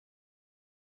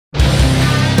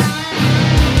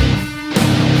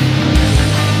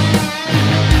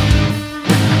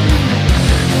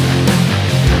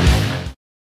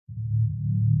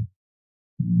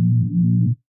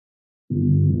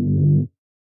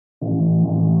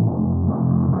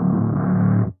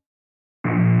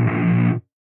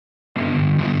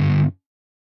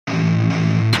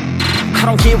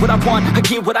don't get what I want, I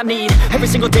get what I need. Every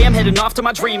single day I'm heading off to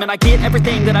my dream, and I get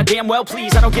everything that I damn well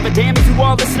please. I don't give a damn if you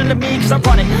all listening to me, cause I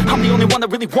run it. I'm the only one that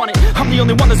really want it, I'm the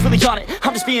only one that's really on it.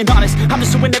 I'm just being honest, I'm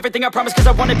just doing everything I promise, cause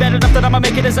I want it bad enough that I'ma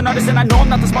make it as an artist. And I know I'm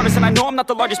not the smartest, and I know I'm not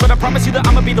the largest, but I promise you that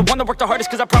I'ma be the one that worked the hardest.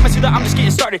 Cause I promise you that I'm just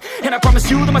getting started, and I promise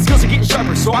you that my skills are getting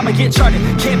sharper. So I'ma get charted,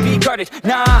 can't be guarded.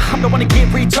 Nah, I'm the one to get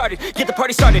retarded. Get the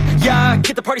party started, yeah,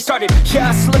 get the party started.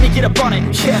 Yeah, so let me get up on it,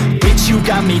 yeah. Bitch, you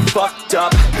got me fucked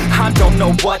up, I don't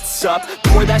know what's up.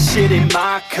 Pour that shit in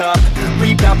my cup,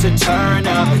 we bout to turn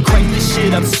up. Crank this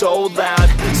shit up so loud,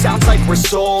 sounds like we're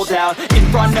sold out. In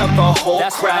front of a whole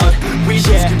crowd, we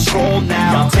lose control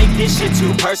now. I'll take this shit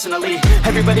too personally.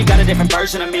 Everybody got a different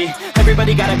version of me,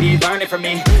 everybody gotta be learning from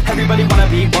me. Everybody wanna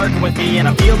be working with me, and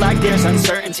I feel like there's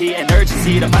uncertainty and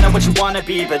urgency to find out what you wanna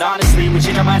be. But honestly, we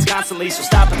change our minds constantly, so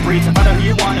stop and breathe and find out who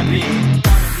you wanna be.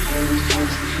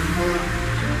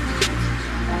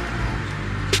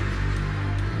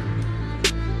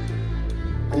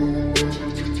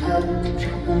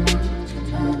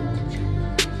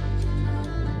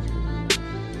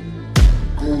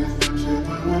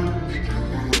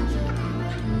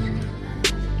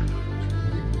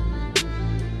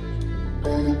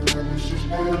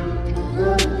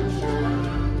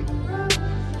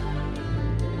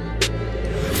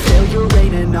 Failure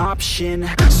ain't an option,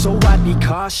 so I'd be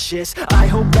cautious. I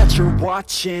hope that you're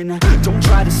watching. Don't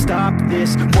try to stop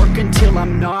this, work until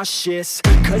I'm nauseous.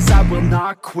 Cause I will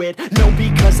not quit, no,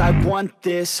 because I want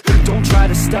this. Don't try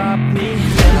to stop me,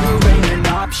 failure ain't an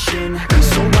option,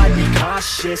 so I'd be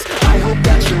cautious. I hope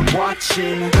that you're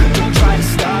watching. Don't try to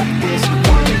stop this,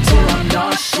 work until I'm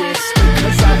nauseous.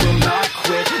 Cause I will not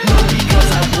quit, no, because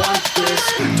I want this.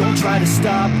 Don't try to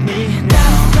stop me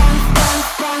now.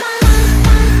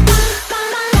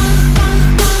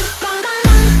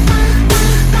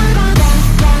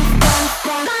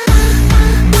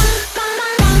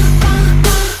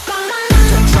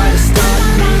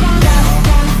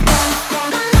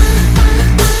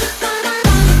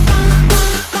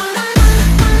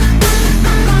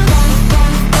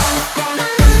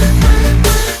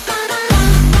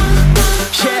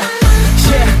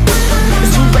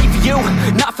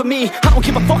 I don't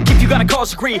give a fuck if you got a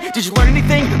college degree. Did you learn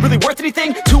anything? Really worth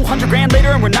anything? 200 grand later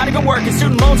and we're not even working.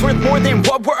 Student loans worth more than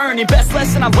what we're earning. Best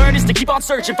lesson I learned is to keep on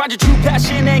searching. Find your true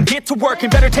passion and get to work.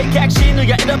 And better take action or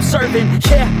you end up serving.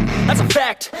 Yeah, that's a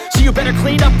fact. So you better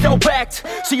clean up your act.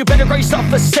 So you better grow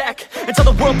yourself a sack and tell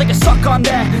the world they can suck on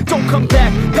that. Don't come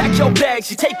back, pack your bags.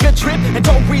 You take a trip and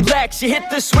don't relax. You hit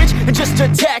the switch and just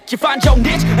attack. You find your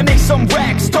niche and make some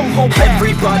racks. Don't hold back.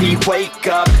 Everybody wake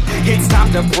up, it's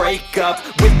time to break up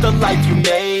with the life you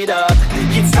made up.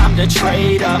 It's time to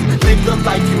trade up, live the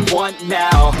life you want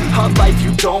now, a life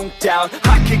you don't doubt.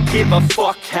 I could give a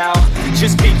fuck how,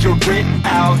 just figure it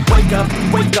out.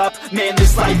 Wake up, man,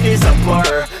 this life is a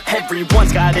blur.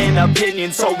 Everyone's got an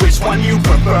opinion, so which one you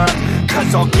prefer?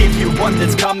 Cause I'll give you one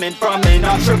that's coming from an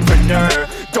entrepreneur.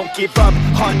 Don't give up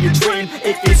on your dream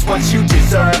if it's what you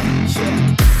deserve.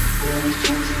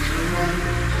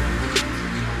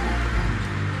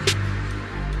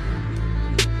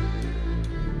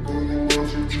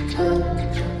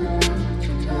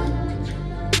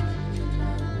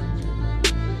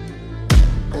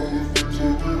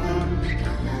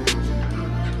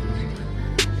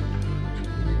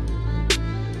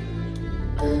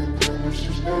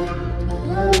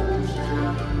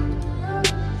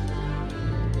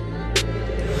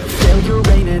 Failure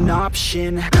ain't an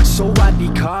option, so I'd be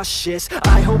cautious.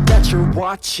 I hope that you're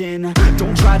watching.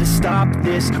 Don't try to stop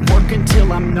this, work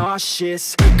until I'm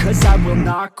nauseous. Cause I will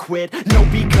not quit, no,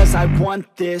 because I want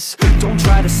this. Don't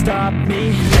try to stop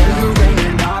me, failure ain't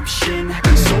an option,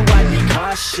 so I'd be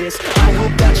cautious. I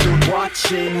hope that you're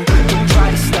watching. Don't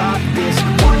try to stop this,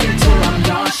 work until I'm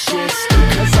nauseous.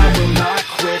 Cause I will not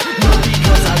quit, no,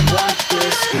 because I want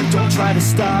this. Don't try to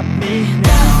stop me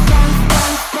now.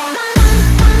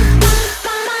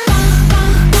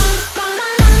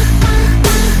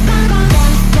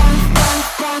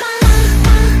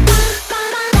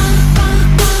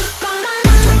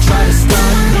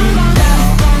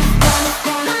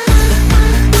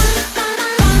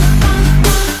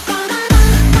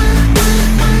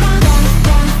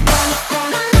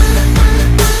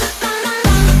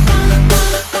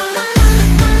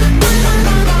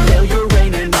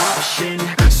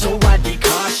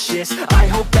 I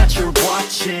hope that you're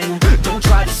watching. Don't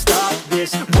try to stop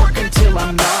this, work until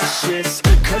I'm nauseous.